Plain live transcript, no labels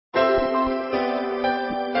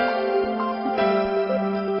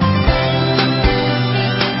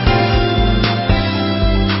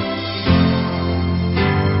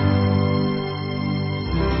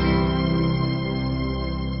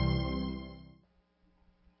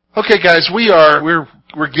Okay, guys, we're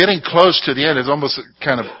getting close to the end. It's almost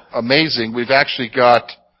kind of amazing. We've actually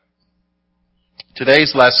got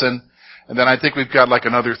today's lesson, and then I think we've got like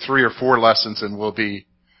another 3 or 4 lessons, and we'll be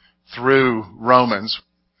through Romans.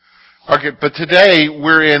 Okay, but today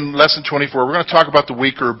we're in lesson 24. We're going to talk about the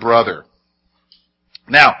weaker brother.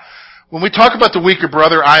 Now, when we talk about the weaker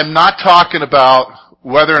brother, I'm not talking about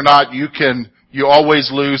whether or not you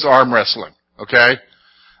always lose arm wrestling. Okay?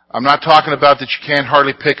 I'm not talking about that you can't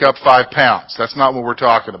hardly pick up 5 pounds. That's not what we're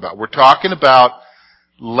talking about. We're talking about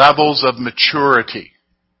levels of maturity.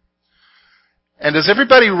 And does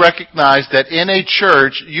everybody recognize that in a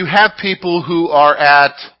church, you have people who are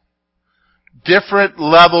at different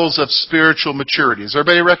levels of spiritual maturity? Does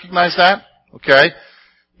everybody recognize that? Okay?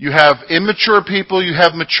 You have immature people, you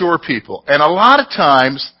have mature people. And a lot of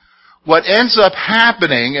times, what ends up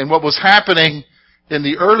happening, and what was happening in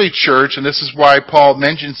the early church, and this is why Paul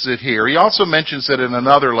mentions it here. He also mentions it in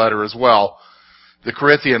another letter as well, the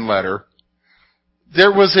Corinthian letter.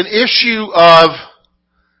 There was an issue of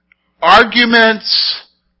arguments,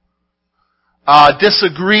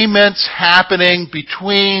 disagreements happening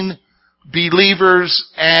between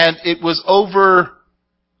believers, and it was over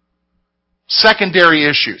secondary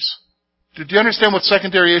issues. Did you understand what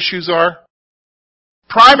secondary issues are?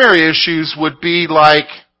 Primary issues would be like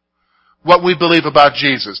what we believe about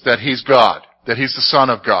Jesus, that He's God, that He's the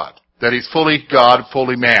Son of God, that He's fully God,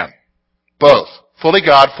 fully man. Both. Fully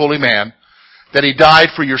God, fully man. That He died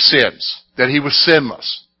for your sins. That He was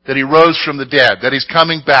sinless. That He rose from the dead. That He's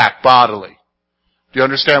coming back bodily. Do you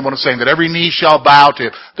understand what I'm saying? That every knee shall bow to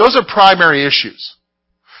Him. Those are primary issues.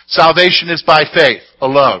 Salvation is by faith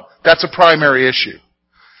alone. That's a primary issue.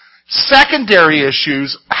 Secondary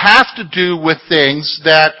issues have to do with things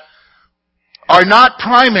that are not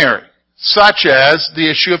primary, such as the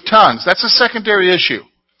issue of tongues. That's a secondary issue.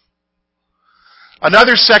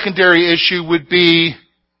 Another secondary issue would be,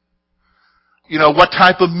 what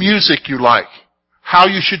type of music you like, how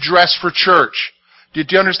you should dress for church.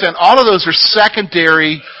 Did you understand? All of those are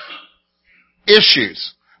secondary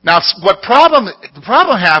issues. Now, the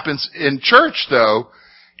problem happens in church, though,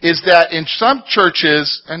 is that in some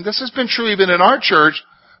churches, and this has been true even in our church,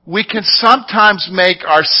 we can sometimes make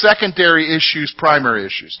our secondary issues primary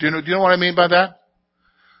issues. Do you know what I mean by that?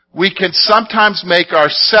 We can sometimes make our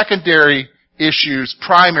secondary issues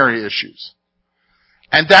primary issues.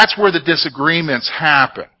 And that's where the disagreements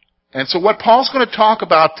happen. And so what Paul's going to talk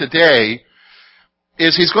about today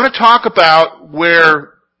is he's going to talk about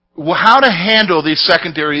how to handle these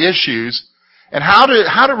secondary issues and how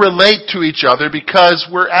to relate to each other, because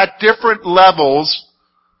we're at different levels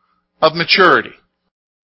of maturity.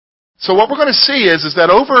 So what we're going to see is that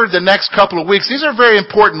over the next couple of weeks, these are very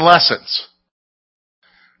important lessons.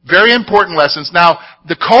 Very important lessons. Now,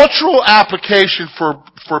 the cultural application for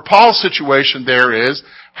Paul's situation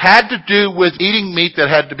had to do with eating meat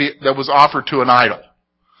that was offered to an idol.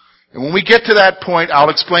 And when we get to that point, I'll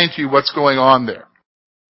explain to you what's going on there.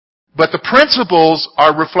 But the principles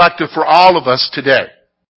are reflective for all of us today.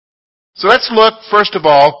 So let's look, first of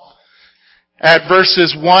all, at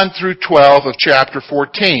verses 1 through 12 of chapter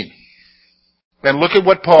 14. And look at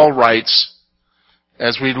what Paul writes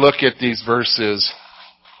as we look at these verses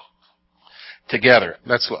together.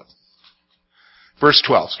 Let's look. Verse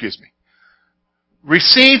 12,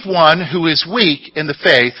 Receive one who is weak in the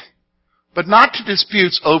faith, but not to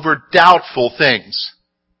disputes over doubtful things.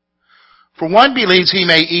 For one believes he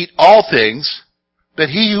may eat all things, but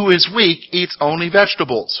he who is weak eats only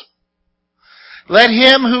vegetables. Let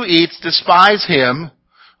him who eats despise him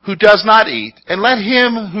who does not eat, and let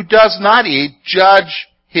him who does not eat judge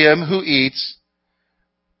him who eats,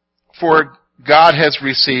 for God has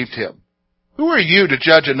received him. Who are you to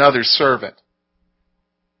judge another's servant?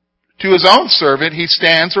 To his own servant he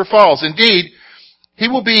stands or falls. Indeed, he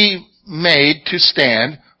will be made to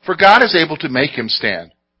stand, for God is able to make him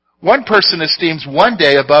stand. One person esteems one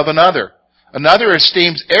day above another. Another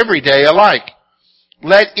esteems every day alike.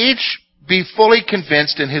 Let each be fully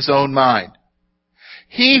convinced in his own mind.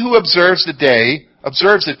 He who observes the day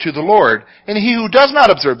observes it to the Lord, and he who does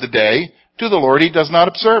not observe the day, to the Lord he does not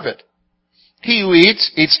observe it. He who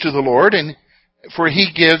eats, eats to the Lord, and for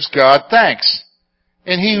he gives God thanks.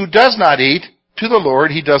 And he who does not eat, to the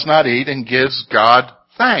Lord he does not eat, and gives God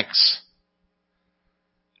thanks.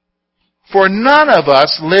 For none of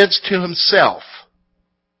us lives to himself,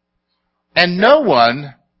 and no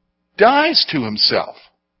one dies to himself.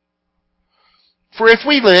 For if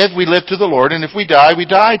we live, we live to the Lord, and if we die, we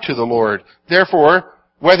die to the Lord. Therefore,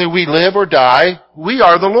 whether we live or die, we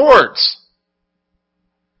are the Lord's.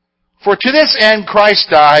 For to this end Christ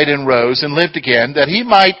died and rose and lived again, that he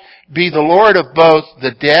might be the Lord of both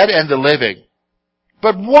the dead and the living.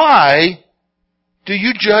 But why do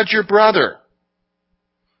you judge your brother?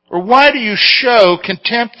 Or why do you show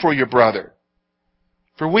contempt for your brother?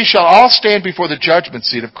 For we shall all stand before the judgment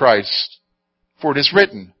seat of Christ. For it is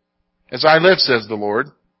written, As I live, says the Lord,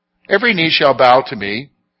 every knee shall bow to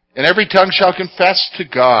me, and every tongue shall confess to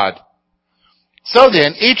God. So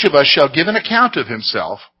then, each of us shall give an account of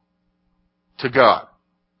himself to God.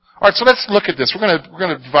 All right, so let's look at this. We're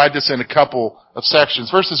going to divide this in a couple of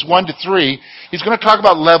sections. Verses 1 to 3, he's going to talk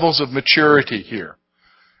about levels of maturity here.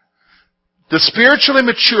 The spiritually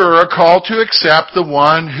mature are called to accept the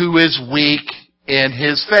one who is weak in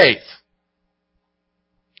his faith.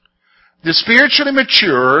 The spiritually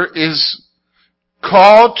mature is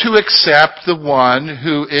called to accept the one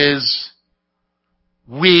who is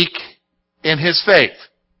weak in his faith.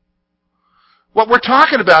 What we're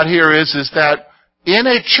talking about here is that in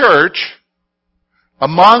a church,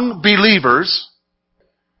 among believers,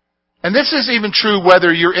 and this is even true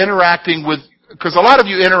whether you're interacting with, because a lot of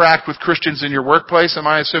you interact with Christians in your workplace, am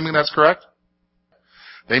I assuming that's correct?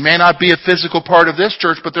 They may not be a physical part of this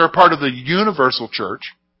church, but they're a part of the universal church.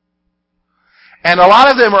 And a lot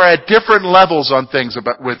of them are at different levels on things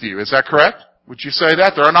with you. Is that correct? Would you say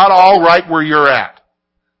that? They're not all right where you're at.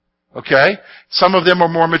 Okay? Some of them are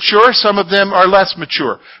more mature, some of them are less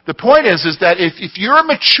mature. The point is that if you're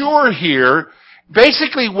mature here,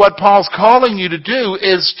 basically what Paul's calling you to do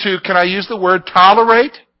is to, can I use the word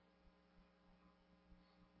tolerate?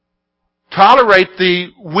 Tolerate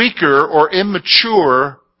the weaker or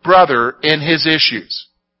immature brother in his issues.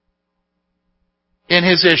 In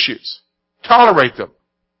his issues. Tolerate them.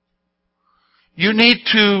 You need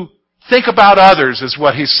to think about others, is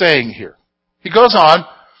what he's saying here. He goes on,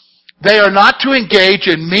 they are not to engage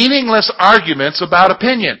in meaningless arguments about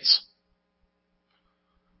opinions.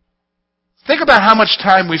 Think about how much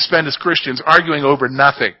time we spend as Christians arguing over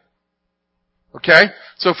nothing. Okay?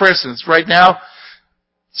 So for instance, right now,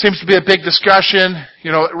 seems to be a big discussion.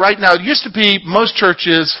 You know, right now, it used to be most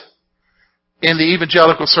churches in the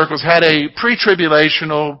evangelical circles had a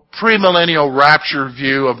pre-tribulational, premillennial rapture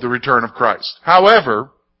view of the return of Christ.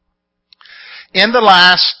 However, in the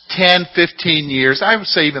last 10, 15 years, I would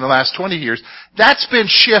say even the last 20 years, that's been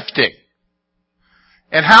shifting.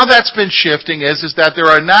 And how that's been shifting is that there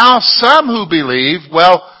are now some who believe,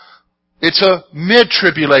 well, it's a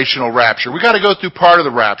mid-tribulational rapture. We got to go through part of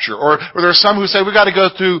the rapture. Or there are some who say we got to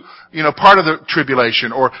go through, part of the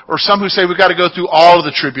tribulation. Or some who say we got to go through all of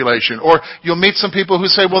the tribulation. Or you'll meet some people who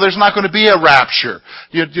say, well, there's not going to be a rapture.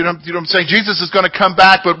 You know what I'm saying? Jesus is going to come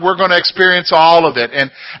back, but we're going to experience all of it.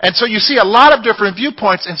 And so you see a lot of different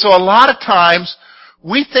viewpoints. And so a lot of times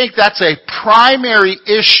we think that's a primary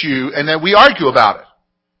issue and then we argue about it.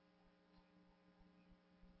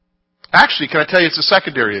 Actually, can I tell you it's a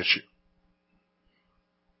secondary issue?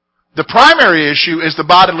 The primary issue is the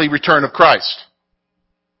bodily return of Christ.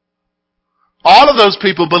 All of those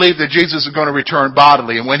people believe that Jesus is going to return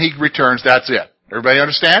bodily, and when He returns, that's it. Everybody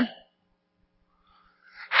understand?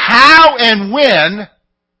 How and when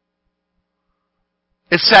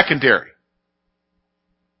is secondary.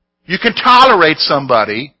 You can tolerate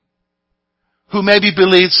somebody who maybe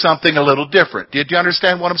believes something a little different. Did you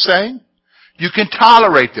understand what I'm saying? You can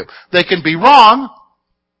tolerate them. They can be wrong,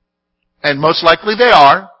 and most likely they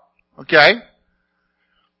are. Okay?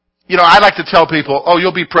 I like to tell people,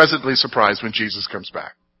 you'll be pleasantly surprised when Jesus comes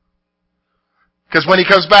back. Because when He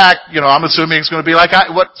comes back, I'm assuming it's going to be like,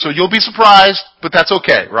 so you'll be surprised, but that's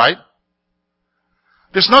okay, right?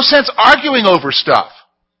 There's no sense arguing over stuff.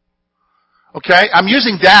 Okay? I'm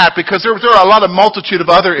using that because there are a lot of multitude of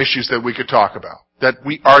other issues that we could talk about, that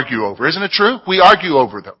we argue over. Isn't it true? We argue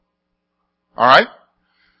over them. Alright?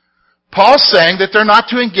 Paul's saying that they're not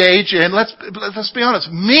to engage in, let's be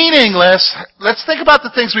honest, meaningless. Let's think about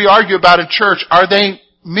the things we argue about in church. Are they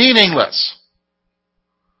meaningless?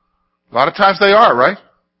 A lot of times they are, right?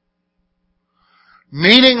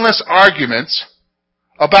 Meaningless arguments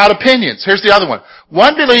about opinions. Here's the other one.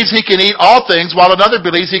 One believes he can eat all things while another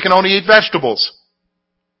believes he can only eat vegetables.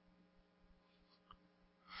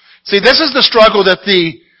 See, this is the struggle that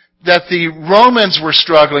the Romans were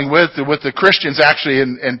struggling with the Christians actually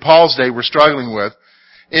in Paul's day were struggling with,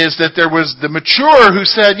 is that there was the mature who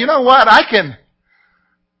said, you know what, I can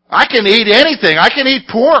eat anything. I can eat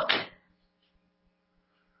pork.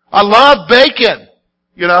 I love bacon,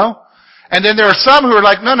 And then there are some who are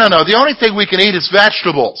like, no, the only thing we can eat is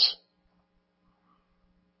vegetables.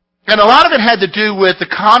 And a lot of it had to do with the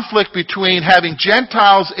conflict between having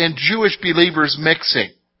Gentiles and Jewish believers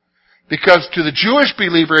mixing. Because to the Jewish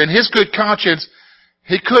believer, in his good conscience,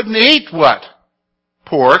 he couldn't eat what?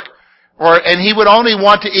 Pork. and he would only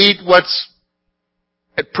want to eat what's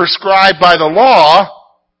prescribed by the law.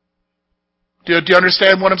 Do you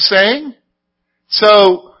understand what I'm saying?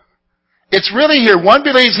 So, it's really here. One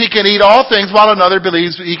believes he can eat all things while another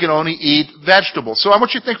believes he can only eat vegetables. So I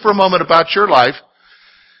want you to think for a moment about your life.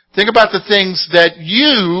 Think about the things that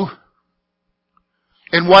you,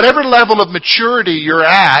 in whatever level of maturity you're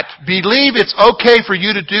at, believe it's okay for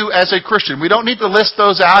you to do as a Christian. We don't need to list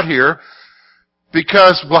those out here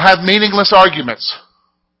because we'll have meaningless arguments.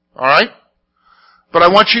 Alright? But I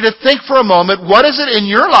want you to think for a moment, what is it in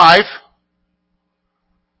your life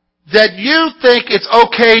that you think it's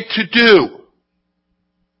okay to do?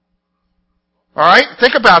 Alright?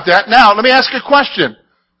 Think about that. Now, let me ask you a question.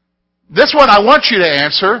 This one I want you to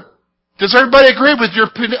answer. Does everybody agree with your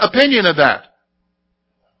opinion of that?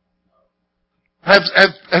 Have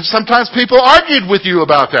sometimes people argued with you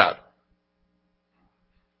about that?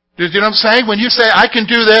 Do you know what I'm saying? When you say, I can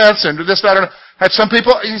do this and do this, that, or have some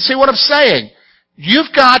people, you see what I'm saying?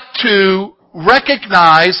 You've got to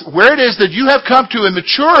recognize where it is that you have come to in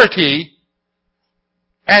maturity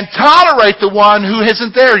and tolerate the one who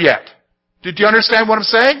isn't there yet. Did you understand what I'm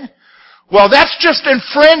saying? Well, that's just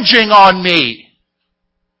infringing on me.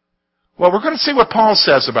 Well, we're going to see what Paul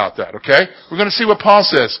says about that, okay? We're going to see what Paul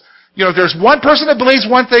says. You know, there's one person that believes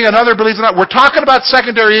one thing, another believes another. We're talking about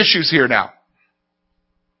secondary issues here now.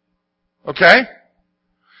 Okay?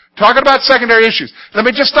 Talking about secondary issues. Let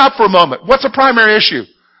me just stop for a moment. What's a primary issue?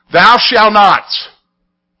 Thou shalt not.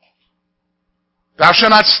 Thou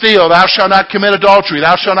shalt not steal. Thou shalt not commit adultery.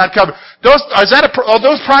 Thou shalt not covet. Are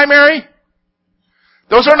those primary?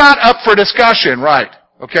 Those are not up for discussion, right?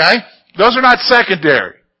 Okay? Those are not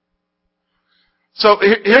secondary. So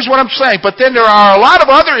here's what I'm saying. But then there are a lot of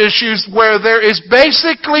other issues where there is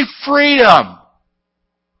basically freedom.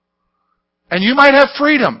 And you might have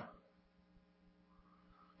freedom.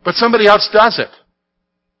 But somebody else doesn't.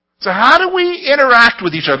 So how do we interact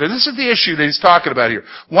with each other? This is the issue that he's talking about here.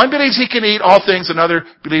 One believes he can eat all things, another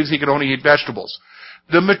believes he can only eat vegetables.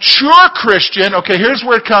 The mature Christian, okay, here's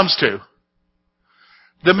where it comes to.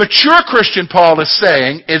 The mature Christian, Paul is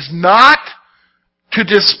saying, is not to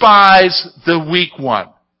despise the weak one.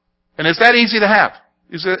 And is that easy to have?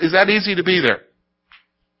 Is that easy to be there?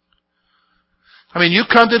 I mean, you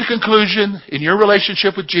come to the conclusion in your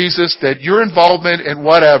relationship with Jesus that your involvement in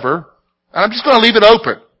whatever, and I'm just going to leave it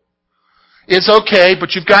open. It's okay,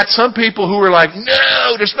 but you've got some people who are like,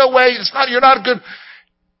 no, there's no way, you're not a good.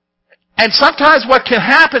 And sometimes what can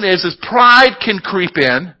happen is pride can creep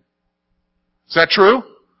in. Is that true?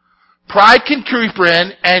 Pride can creep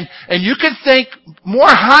in, and you can think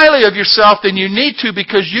more highly of yourself than you need to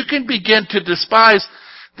because you can begin to despise.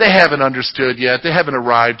 They haven't understood yet. They haven't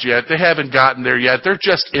arrived yet. They haven't gotten there yet. They're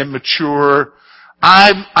just immature.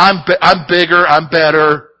 I'm bigger. I'm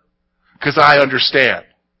better because I understand.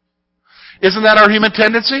 Isn't that our human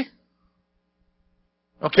tendency?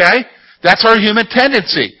 Okay? That's our human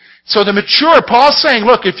tendency. So the mature, Paul's saying,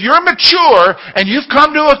 look, if you're mature and you've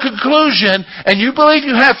come to a conclusion and you believe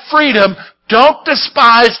you have freedom, don't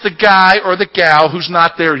despise the guy or the gal who's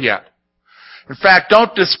not there yet. In fact,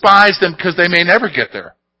 don't despise them because they may never get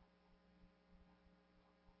there.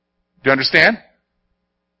 Do you understand?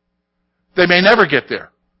 They may never get there.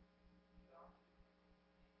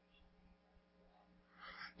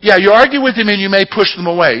 Yeah, you argue with him and you may push them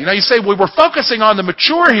away. You know, you say, well, we're focusing on the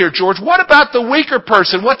mature here, George. What about the weaker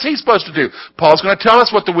person? What's he supposed to do? Paul's going to tell us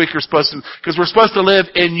what the weaker is supposed to do, because we're supposed to live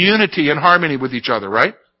in unity and harmony with each other,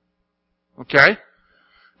 right? Okay?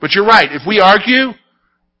 But you're right. If we argue,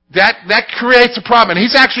 that creates a problem. And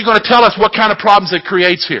he's actually going to tell us what kind of problems it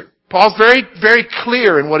creates here. Paul's very, very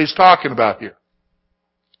clear in what he's talking about here.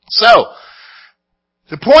 So,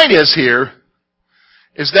 the point is here,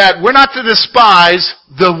 is that we're not to despise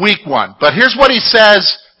the weak one. But here's what he says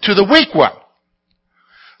to the weak one.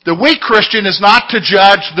 The weak Christian is not to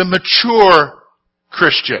judge the mature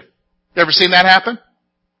Christian. You ever seen that happen?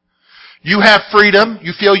 You have freedom.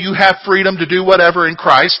 You feel you have freedom to do whatever in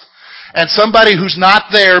Christ. And somebody who's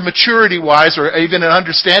not there maturity-wise or even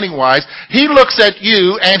understanding-wise, he looks at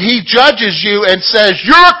you and he judges you and says,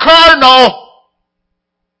 you're a carnal.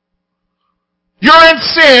 You're in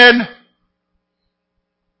sin.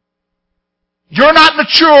 You're not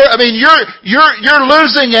mature. I mean, you're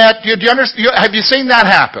losing it. Do you understand? Have you seen that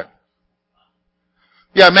happen?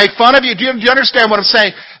 Yeah, make fun of you. Do you understand what I'm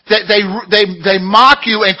saying? They mock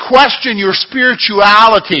you and question your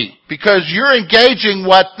spirituality because you're engaging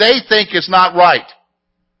what they think is not right.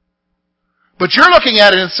 But you're looking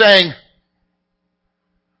at it and saying,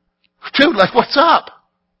 dude, like, what's up?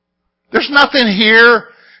 There's nothing here.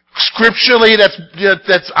 scripturally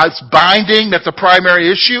that's binding, that's a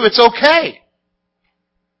primary issue, it's okay.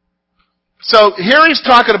 So here he's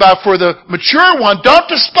talking about for the mature one, don't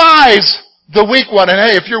despise the weak one. And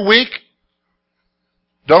hey, if you're weak,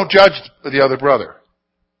 don't judge the other brother.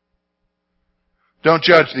 Don't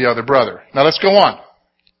judge the other brother. Now let's go on.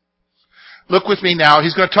 Look with me now.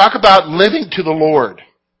 He's going to talk about living to the Lord.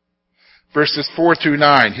 Verses 4 through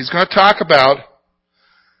 9. He's going to talk about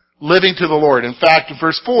living to the Lord. In fact, in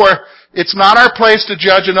verse 4, it's not our place to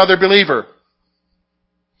judge another believer.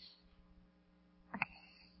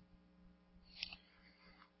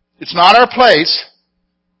 It's not our place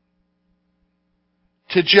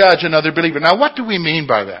to judge another believer. Now, what do we mean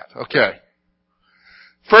by that? Okay.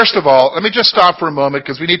 First of all, let me just stop for a moment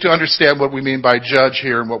because we need to understand what we mean by judge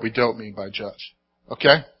here and what we don't mean by judge.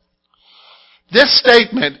 Okay? This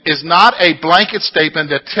statement is not a blanket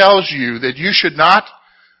statement that tells you that you should not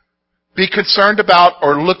be concerned about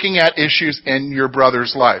or looking at issues in your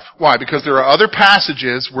brother's life. Why? Because there are other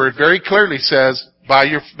passages where it very clearly says, by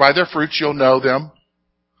their fruits you'll know them.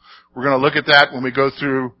 We're going to look at that when we go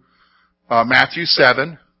through Matthew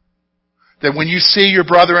 7. That when you see your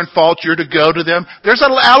brother in fault, you're to go to them. There's an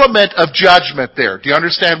element of judgment there. Do you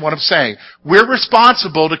understand what I'm saying? We're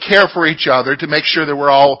responsible to care for each other, to make sure that we're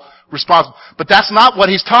all responsible. But that's not what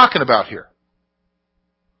he's talking about here.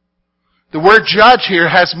 The word judge here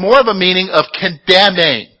has more of a meaning of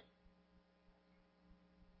condemning.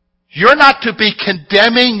 You're not to be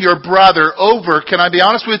condemning your brother over, can I be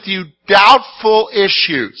honest with you, doubtful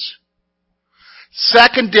issues.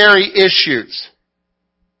 Secondary issues.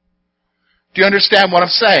 Do you understand what I'm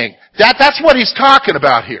saying? That's what he's talking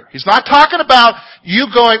about here. He's not talking about you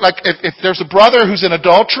going, like, if there's a brother who's in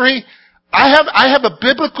adultery, I have a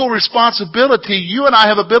biblical responsibility, you and I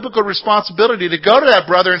have a biblical responsibility to go to that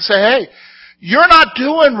brother and say, hey, you're not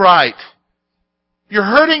doing right. You're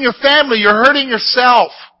hurting your family, you're hurting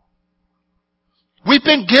yourself. We've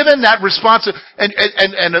been given that responsibility. And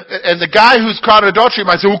the guy who's caught in adultery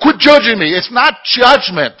might say, well, quit judging me. It's not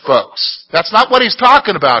judgment, folks. That's not what he's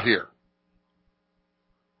talking about here.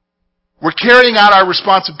 We're carrying out our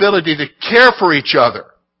responsibility to care for each other.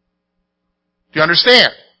 Do you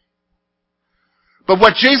understand? But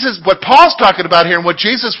what Paul's talking about here and what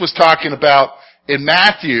Jesus was talking about in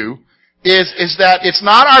Matthew is that it's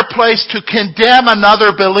not our place to condemn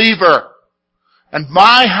another believer. And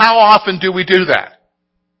how often do we do that?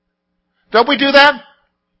 Don't we do that?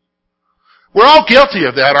 We're all guilty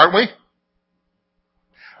of that, aren't we?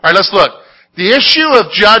 Alright, let's look. The issue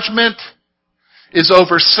of judgment is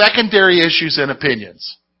over secondary issues and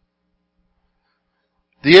opinions.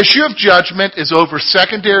 The issue of judgment is over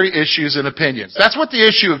secondary issues and opinions. That's what the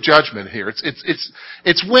issue of judgment here.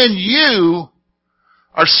 It's when you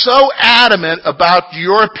are so adamant about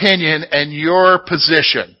your opinion and your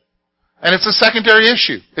position. And it's a secondary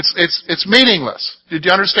issue. It's meaningless. Did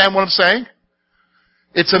you understand what I'm saying?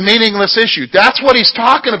 It's a meaningless issue. That's what he's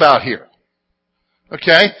talking about here.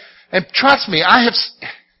 Okay? And trust me,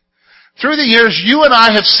 through the years, you and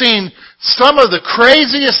I have seen some of the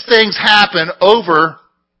craziest things happen over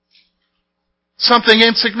something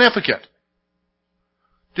insignificant.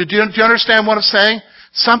 Do you understand what I'm saying?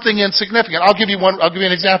 Something insignificant. I'll give you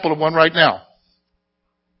an example of one right now.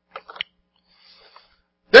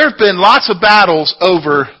 There have been lots of battles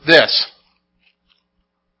over this.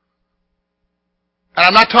 And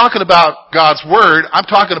I'm not talking about God's Word, I'm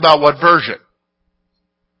talking about what version.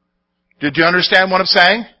 Did you understand what I'm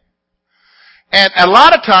saying? And a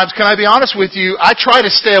lot of times, can I be honest with you, I try to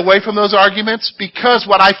stay away from those arguments because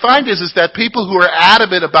what I find is that people who are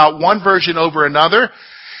adamant about one version over another,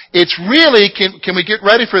 it's really, can we get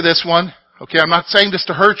ready for this one? Okay, I'm not saying this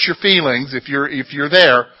to hurt your feelings if you're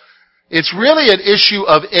there. It's really an issue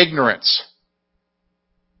of ignorance.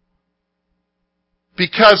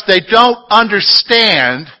 Because they don't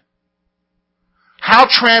understand how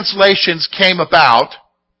translations came about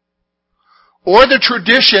or the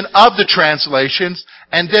tradition of the translations,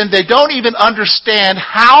 and then they don't even understand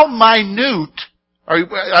how minute,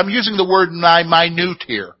 I'm using the word minute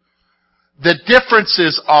here, the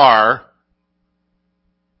differences are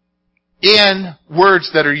in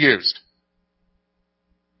words that are used.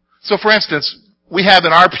 So for instance, we have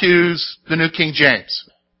in our pews the New King James.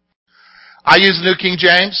 I use the New King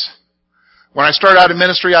James. When I started out in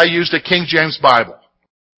ministry, I used a King James Bible.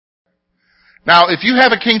 Now, if you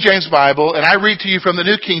have a King James Bible, and I read to you from the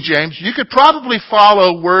New King James, you could probably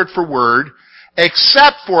follow word for word,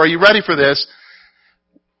 except for, are you ready for this?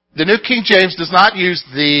 The New King James does not use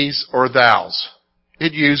these or thous.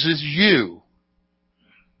 It uses you.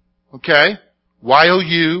 Okay?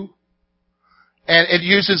 Y-O-U. And it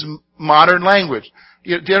uses modern language.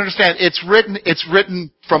 Do you understand? It's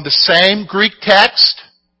written from the same Greek text.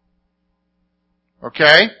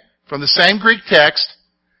 Okay? From the same Greek text,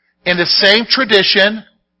 in the same tradition,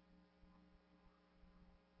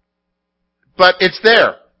 but it's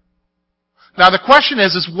there. Now the question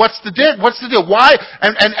is what's the deal? Why?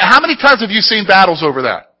 And how many times have you seen battles over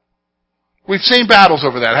that? We've seen battles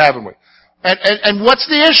over that, haven't we? And what's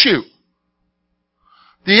the issue?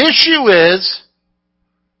 The issue is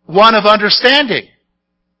one of understanding.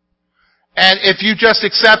 And if you just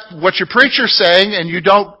accept what your preacher's saying and you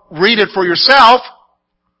don't read it for yourself,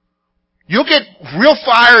 you'll get real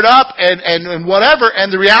fired up and whatever,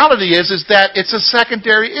 and the reality is that it's a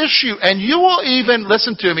secondary issue. And you will even,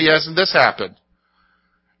 listen to me, hasn't this happened,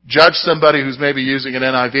 judge somebody who's maybe using an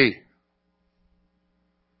NIV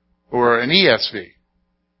or an ESV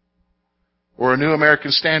or a New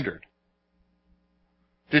American Standard.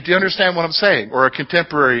 Did you understand what I'm saying? Or a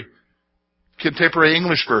contemporary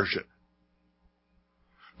English version.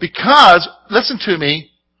 Because, listen to me,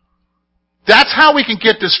 that's how we can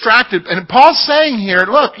get distracted. And Paul's saying here,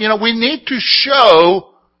 look, we need to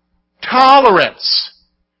show tolerance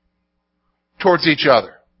towards each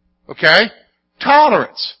other. Okay?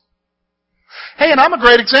 Tolerance. Hey, and I'm a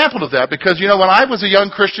great example of that because, when I was a young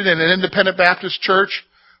Christian in an independent Baptist church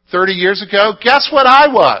 30 years ago, guess what I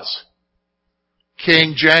was?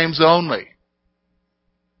 King James only.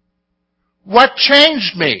 What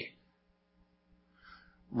changed me?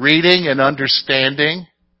 Reading and understanding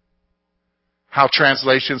how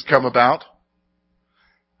translations come about.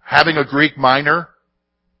 Having a Greek minor.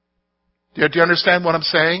 Do you understand what I'm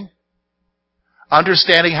saying?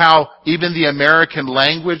 Understanding how even the American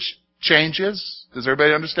language changes. Does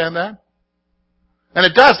everybody understand that? And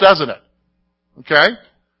it does, doesn't it? Okay?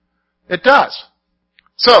 It does.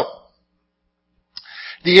 So,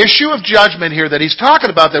 the issue of judgment here that he's talking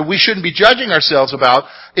about that we shouldn't be judging ourselves about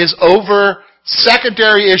is over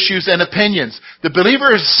secondary issues and opinions. The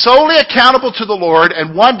believer is solely accountable to the Lord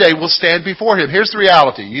and one day will stand before Him. Here's the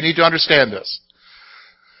reality. You need to understand this.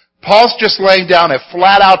 Paul's just laying down a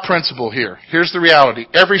flat-out principle here. Here's the reality.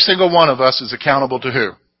 Every single one of us is accountable to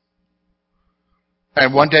who?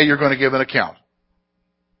 And one day you're going to give an account.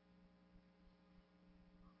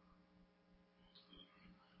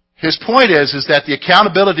 His point is that the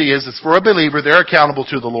accountability is for a believer, they're accountable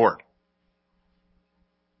to the Lord.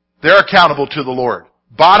 They're accountable to the Lord.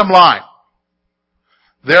 Bottom line.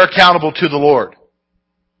 They're accountable to the Lord.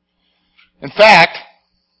 In fact,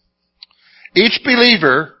 each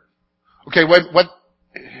believer, let's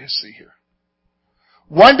see here.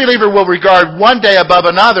 One believer will regard one day above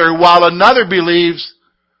another while another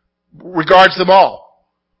regards them all.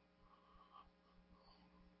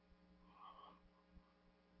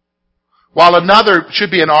 While another,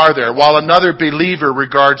 should be an R there, while another believer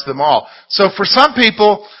regards them all. So for some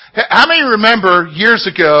people, how many remember years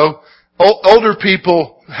ago, older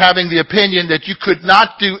people having the opinion that you could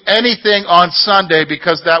not do anything on Sunday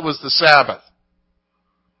because that was the Sabbath?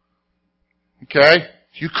 Okay?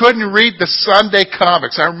 You couldn't read the Sunday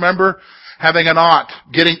comics. I remember having an aunt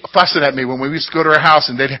fussing at me when we used to go to her house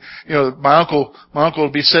and my uncle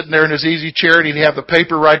would be sitting there in his easy chair and he'd have the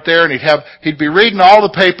paper right there and he'd be reading all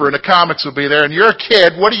the paper and the comics would be there and you're a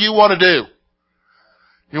kid, what do you want to do?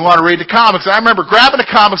 You want to read the comics. And I remember grabbing the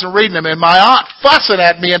comics and reading them and my aunt fussing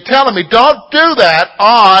at me and telling me, don't do that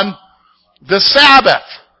on the Sabbath.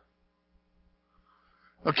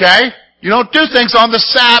 Okay? You don't do things on the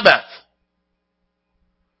Sabbath.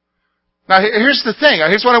 Now, here's the thing.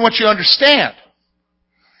 Here's what I want you to understand.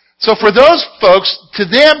 So for those folks, to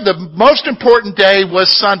them, the most important day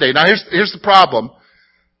was Sunday. Now, here's the problem.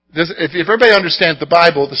 If everybody understands the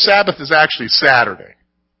Bible, the Sabbath is actually Saturday.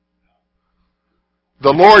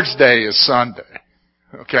 The Lord's Day is Sunday.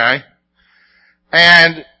 Okay?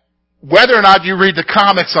 And whether or not you read the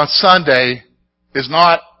comics on Sunday is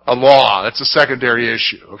not a law. That's a secondary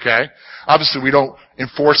issue. Okay? Obviously, we don't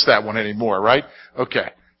enforce that one anymore, right? Okay.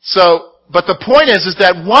 But the point is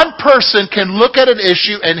that one person can look at an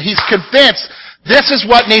issue and he's convinced this is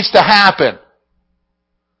what needs to happen.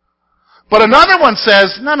 But another one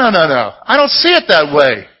says, no. I don't see it that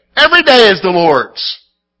way. Every day is the Lord's.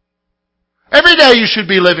 Every day you should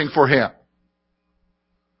be living for Him.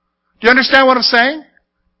 Do you understand what I'm saying?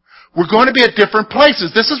 We're going to be at different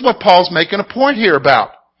places. This is what Paul's making a point here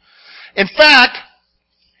about. In fact,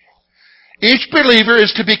 each believer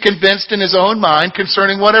is to be convinced in his own mind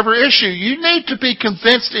concerning whatever issue. You need to be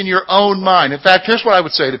convinced in your own mind. In fact, here's what I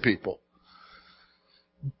would say to people.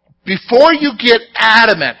 Before you get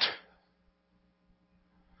adamant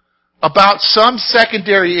about some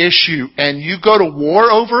secondary issue and you go to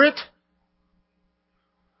war over it,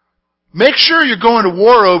 make sure you're going to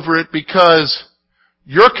war over it because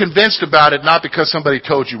you're convinced about it, not because somebody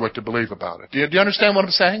told you what to believe about it. Do you understand what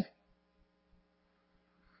I'm saying?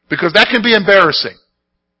 Because that can be embarrassing.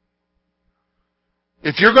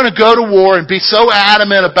 If you're going to go to war and be so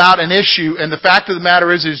adamant about an issue, and the fact of the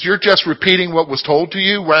matter is you're just repeating what was told to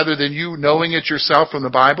you rather than you knowing it yourself from the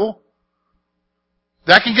Bible,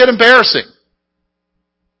 that can get embarrassing.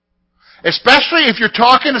 Especially if you're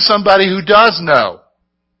talking to somebody who does know,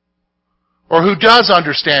 or who does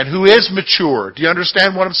understand, who is mature. Do you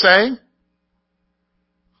understand what I'm saying?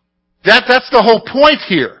 That's the whole point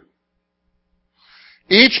here.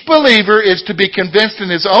 Each believer is to be convinced in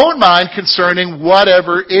his own mind concerning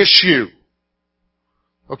whatever issue.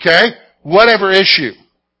 Okay? Whatever issue.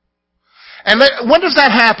 And when does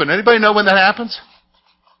that happen? Anybody know when that happens?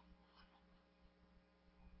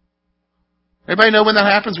 Anybody know when that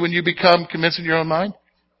happens? When you become convinced in your own mind?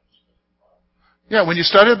 Yeah, when you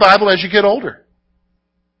study the Bible as you get older.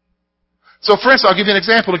 So for instance, I'll give you an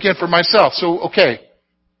example again for myself. So, okay.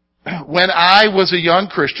 When I was a young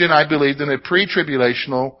Christian, I believed in a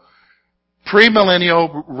pre-tribulational,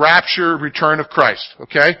 premillennial rapture return of Christ.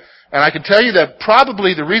 Okay? And I can tell you that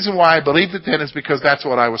probably the reason why I believed it then is because that's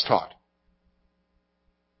what I was taught.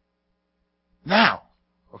 Now,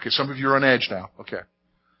 okay, some of you are on edge now. Okay.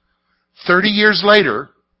 30 years later,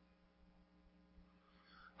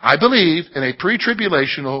 I believe in a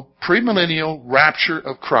pre-tribulational, premillennial rapture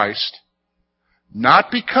of Christ, not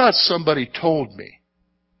because somebody told me,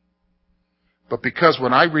 but because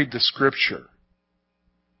when I read the Scripture,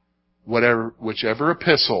 whichever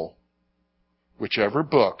epistle, whichever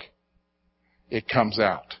book, it comes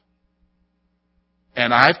out.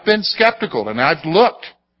 And I've been skeptical, and I've looked,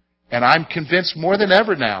 and I'm convinced more than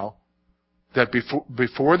ever now that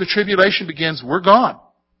before the tribulation begins, we're gone.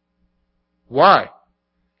 Why?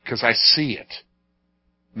 Because I see it,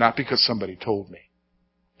 not because somebody told me.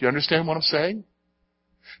 Do you understand what I'm saying?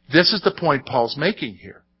 This is the point Paul's making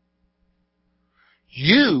here.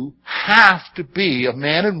 You have to be a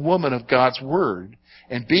man and woman of God's Word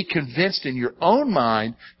and be convinced in your own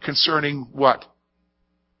mind concerning what?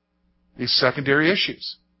 These secondary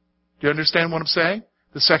issues. Do you understand what I'm saying?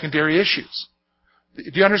 The secondary issues.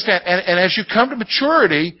 Do you understand? And as you come to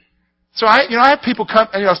maturity, so I have people come,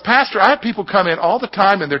 as pastor, I have people come in all the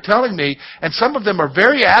time and they're telling me, and some of them are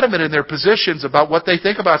very adamant in their positions about what they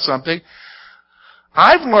think about something.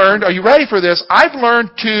 I've learned, are you ready for this? I've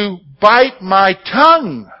learned to bite my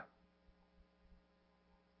tongue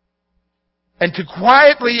and to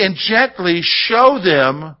quietly and gently show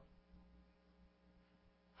them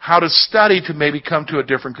how to study to maybe come to a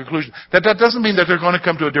different conclusion. That doesn't mean that they're going to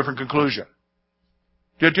come to a different conclusion.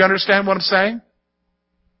 Do you understand what I'm saying?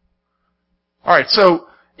 Alright, so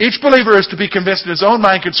each believer is to be convinced in his own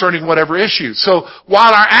mind concerning whatever issue. So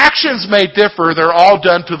while our actions may differ, they're all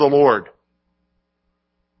done to the Lord.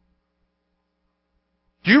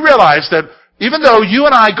 Do you realize that even though you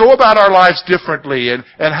and I go about our lives differently and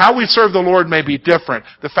how we serve the Lord may be different,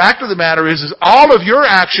 the fact of the matter is all of your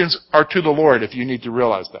actions are to the Lord, if you need to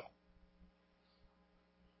realize that.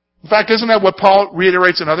 In fact, isn't that what Paul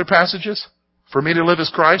reiterates in other passages? For me to live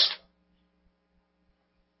is Christ.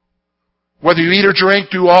 Whether you eat or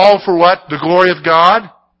drink, do all for what? The glory of God.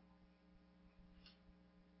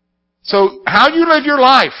 So, how you live your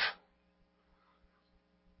life.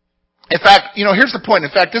 In fact, here's the point. In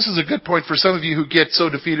fact, this is a good point for some of you who get so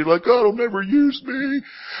defeated, like, God will never use me.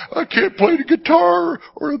 I can't play the guitar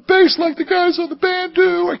or the bass like the guys on the band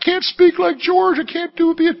do. I can't speak like George. I can't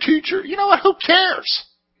be a teacher. You know what? Who cares?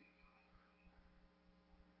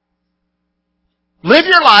 Live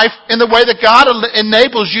your life in the way that God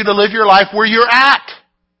enables you to live your life where you're at.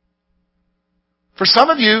 For some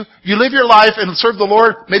of you, you live your life and serve the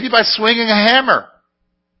Lord maybe by swinging a hammer.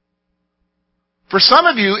 For some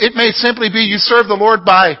of you, it may simply be you serve the Lord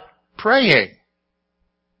by praying.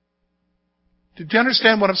 Do you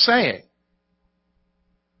understand what I'm saying?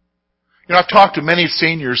 I've talked to many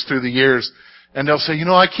seniors through the years, and they'll say,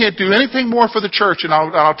 I can't do anything more for the church, and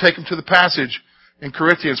I'll take them to the passage in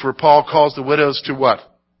Corinthians where Paul calls the widows to what?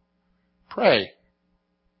 Pray.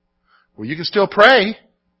 Well, you can still pray.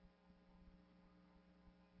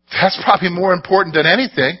 That's probably more important than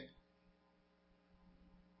anything.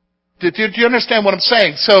 Do you understand what I'm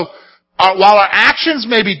saying? So, while our actions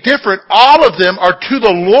may be different, all of them are to the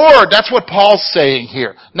Lord. That's what Paul's saying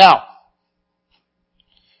here. Now,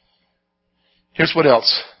 here's what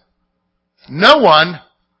else. No one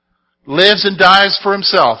lives and dies for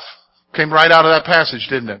himself. Came right out of that passage,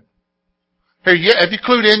 didn't it? Here, have you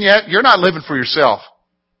clued in yet? You're not living for yourself.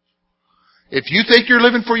 If you think you're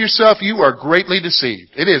living for yourself, you are greatly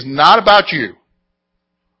deceived. It is not about you.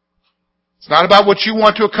 It's not about what you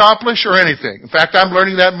want to accomplish or anything. In fact, I'm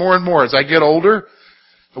learning that more and more as I get older.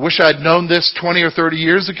 I wish I'd known this 20 or 30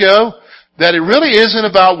 years ago, that it really isn't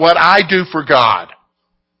about what I do for God.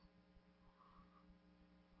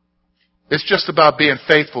 It's just about being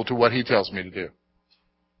faithful to what He tells me to do.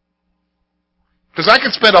 Because I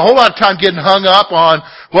can spend a whole lot of time getting hung up on,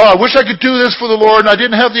 well, I wish I could do this for the Lord and I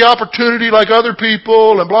didn't have the opportunity like other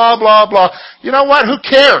people and blah, blah, blah. You know what? Who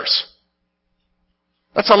cares?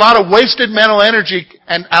 That's a lot of wasted mental energy,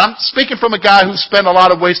 and I'm speaking from a guy who spent a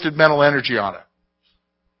lot of wasted mental energy on it.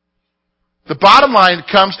 The bottom line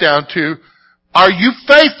comes down to, are you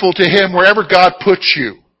faithful to Him wherever God puts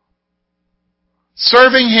you?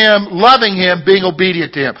 Serving Him, loving Him, being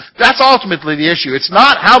obedient to Him. That's ultimately the issue. It's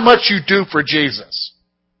not how much you do for Jesus.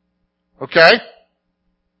 Okay?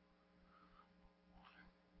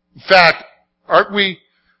 In fact,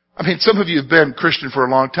 some of you have been Christian for a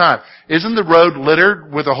long time. Isn't the road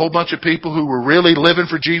littered with a whole bunch of people who were really living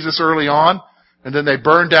for Jesus early on, and then they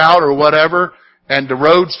burned out or whatever, and the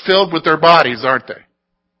road's filled with their bodies, aren't they?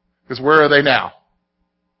 Because where are they now?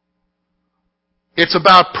 It's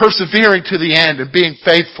about persevering to the end and being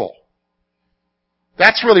faithful.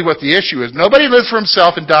 That's really what the issue is. Nobody lives for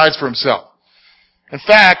himself and dies for himself. In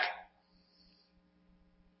fact,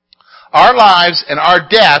 our lives and our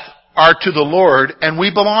death are to the Lord, and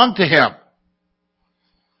we belong to Him.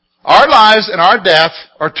 Our lives and our death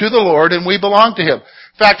are to the Lord, and we belong to Him.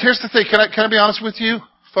 In fact, here's the thing. Can I be honest with you,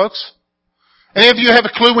 folks? Any of you have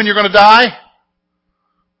a clue when you're going to die?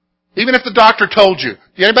 Even if the doctor told you.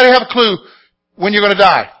 Do anybody have a clue when you're going to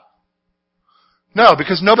die? No,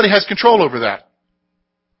 because nobody has control over that.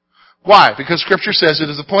 Why? Because Scripture says it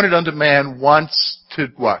is appointed unto man once to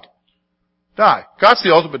what? Die. God's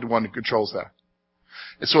the ultimate one who controls that.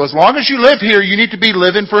 And so as long as you live here, you need to be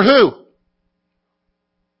living for who?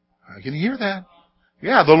 Can you hear that?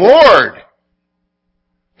 Yeah, the Lord.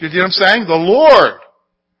 Do you know what I'm saying? The Lord.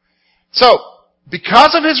 So,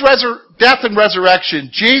 because of His death and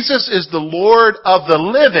resurrection, Jesus is the Lord of the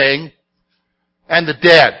living and the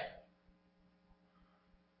dead.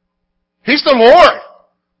 He's the Lord.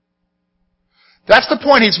 That's the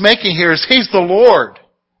point He's making here, is He's the Lord.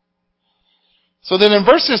 So then in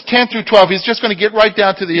verses 10 through 12, He's just going to get right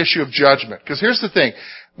down to the issue of judgment. Because here's the thing.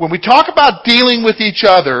 When we talk about dealing with each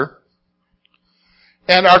other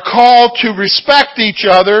and are called to respect each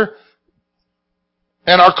other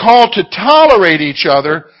and are called to tolerate each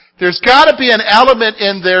other, there's got to be an element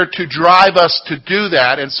in there to drive us to do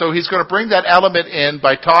that. And so He's going to bring that element in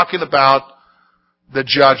by talking about the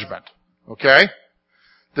judgment. Okay?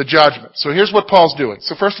 The judgment. So here's what Paul's doing.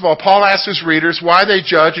 So first of all, Paul asks his readers why they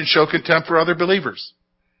judge and show contempt for other believers.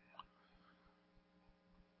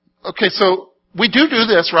 Okay, so we do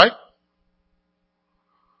this, right?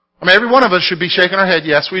 I mean, every one of us should be shaking our head,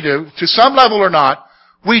 yes, we do. To some level or not,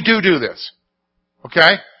 we do this.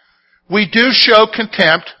 Okay? We do show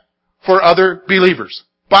contempt for other believers.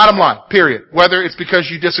 Bottom line, period. Whether it's because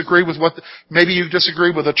you disagree with maybe you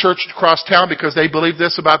disagree with a church across town because they believe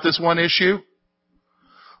this about this one issue.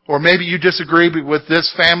 Or maybe you disagree with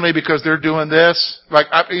this family because they're doing this.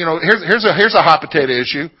 Here's a hot potato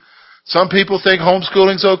issue. Some people think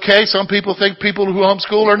homeschooling's okay. Some people think people who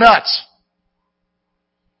homeschool are nuts.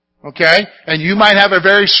 Okay? And you might have a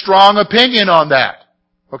very strong opinion on that.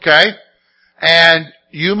 Okay? And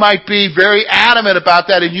you might be very adamant about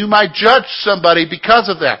that, and you might judge somebody because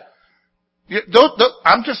of that.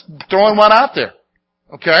 I'm just throwing one out there.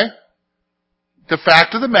 Okay? The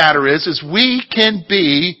fact of the matter is we can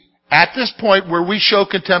be at this point where we show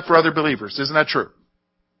contempt for other believers. Isn't that true?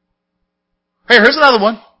 Hey, here's another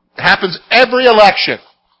one. It happens every election.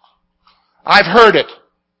 I've heard it.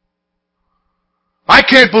 I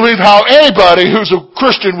can't believe how anybody who's a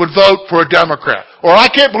Christian would vote for a Democrat. Or I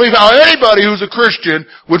can't believe how anybody who's a Christian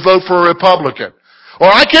would vote for a Republican. Or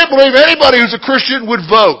I can't believe anybody who's a Christian would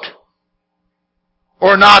vote.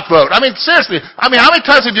 Or not vote. I mean, seriously. How many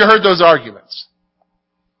times have you heard those arguments?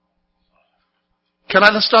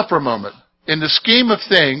 Let's stop for a moment. In the scheme of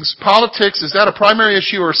things, politics, is that a primary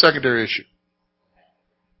issue or a secondary issue?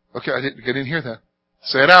 Okay, I didn't hear that.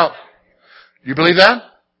 Say it out. You believe that?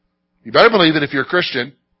 You better believe it if you're a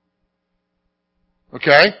Christian.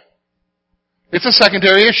 Okay? It's a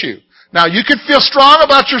secondary issue. Now, you can feel strong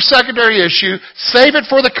about your secondary issue, save it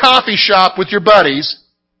for the coffee shop with your buddies,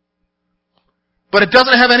 but it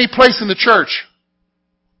doesn't have any place in the church.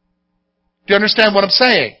 Do you understand what I'm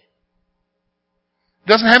saying? It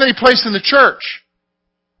doesn't have any place in the church.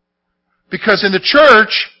 Because in the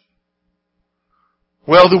church,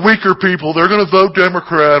 well, the weaker people, they're going to vote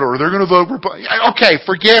Democrat or they're going to vote Republican. Okay,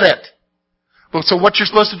 forget it. But so what you're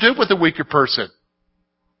supposed to do with the weaker person?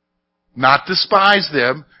 not despise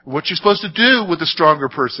them. What you're supposed to do with the stronger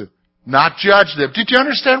person, not judge them. Did you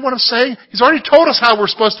understand what I'm saying? He's already told us how we're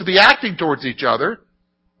supposed to be acting towards each other.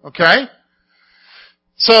 Okay?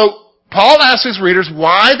 So, Paul asks his readers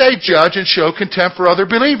why they judge and show contempt for other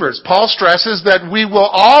believers. Paul stresses that we will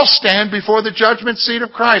all stand before the judgment seat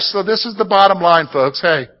of Christ. So this is the bottom line, folks.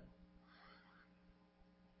 Hey,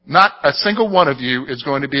 not a single one of you is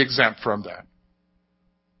going to be exempt from that.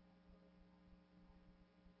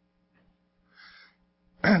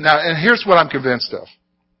 Now, and here's what I'm convinced of.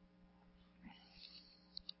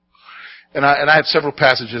 And I have several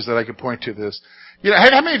passages that I could point to this. You know,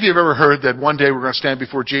 how many of you have ever heard that one day we're going to stand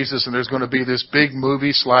before Jesus and there's going to be this big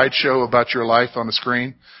movie slideshow about your life on the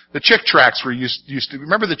screen? The Chick Tracts were used to,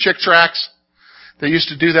 remember the Chick Tracts? They used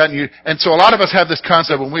to do that, and so a lot of us have this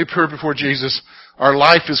concept when we appear before Jesus, our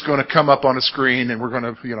life is going to come up on a screen and we're going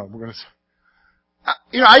to,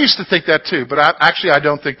 I used to think that too, but I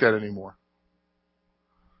don't think that anymore.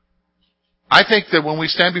 I think that when we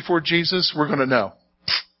stand before Jesus, we're going to know.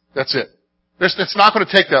 That's it. It's not going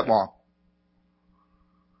to take that long.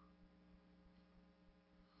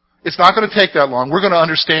 It's not going to take that long. We're going to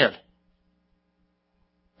understand.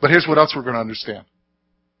 But here's what else we're going to understand.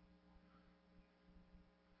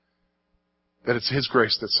 That it's His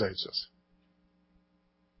grace that saves us.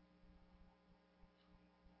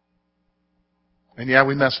 And yeah,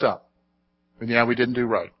 we messed up. And yeah, we didn't do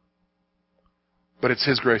right. But it's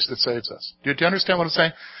His grace that saves us. Do you understand what I'm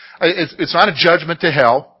saying? It's not a judgment to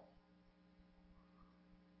hell.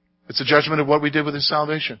 It's a judgment of what we did with His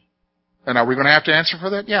salvation. And are we going to have to answer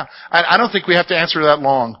for that? Yeah. I don't think we have to answer that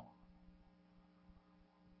long.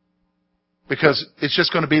 Because it's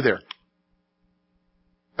just going to be there.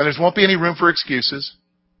 And there won't be any room for excuses.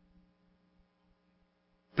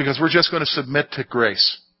 Because we're just going to submit to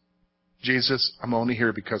grace. Jesus, I'm only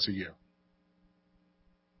here because of you.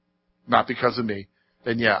 Not because of me.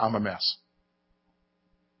 And yeah, I'm a mess.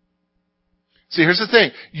 See, here's the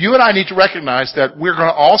thing. You and I need to recognize that we're going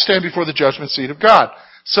to all stand before the judgment seat of God.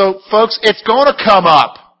 So, folks, it's going to come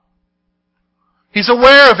up. He's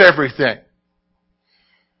aware of everything.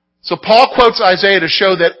 So Paul quotes Isaiah to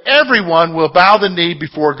show that everyone will bow the knee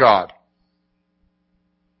before God.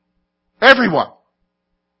 Everyone.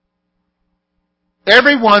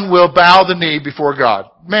 Everyone will bow the knee before God.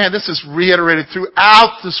 Man, this is reiterated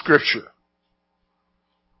throughout the Scripture.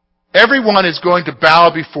 Everyone is going to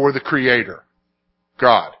bow before the Creator,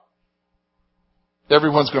 God.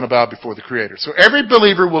 Everyone's going to bow before the Creator. So every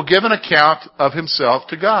believer will give an account of himself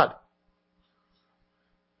to God.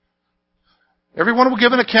 Everyone will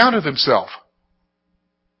give an account of himself.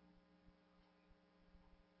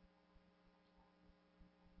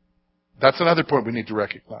 That's another point we need to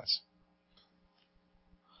recognize.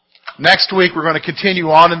 Next week, we're going to continue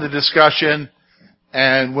on in the discussion.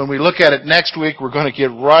 And when we look at it next week, we're going to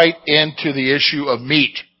get right into the issue of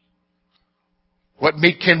meat. What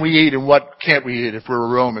meat can we eat and what can't we eat if we're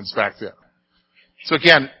Romans back then? So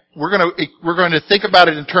again, we're going to think about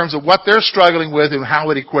it in terms of what they're struggling with and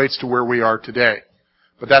how it equates to where we are today.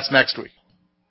 But that's next week.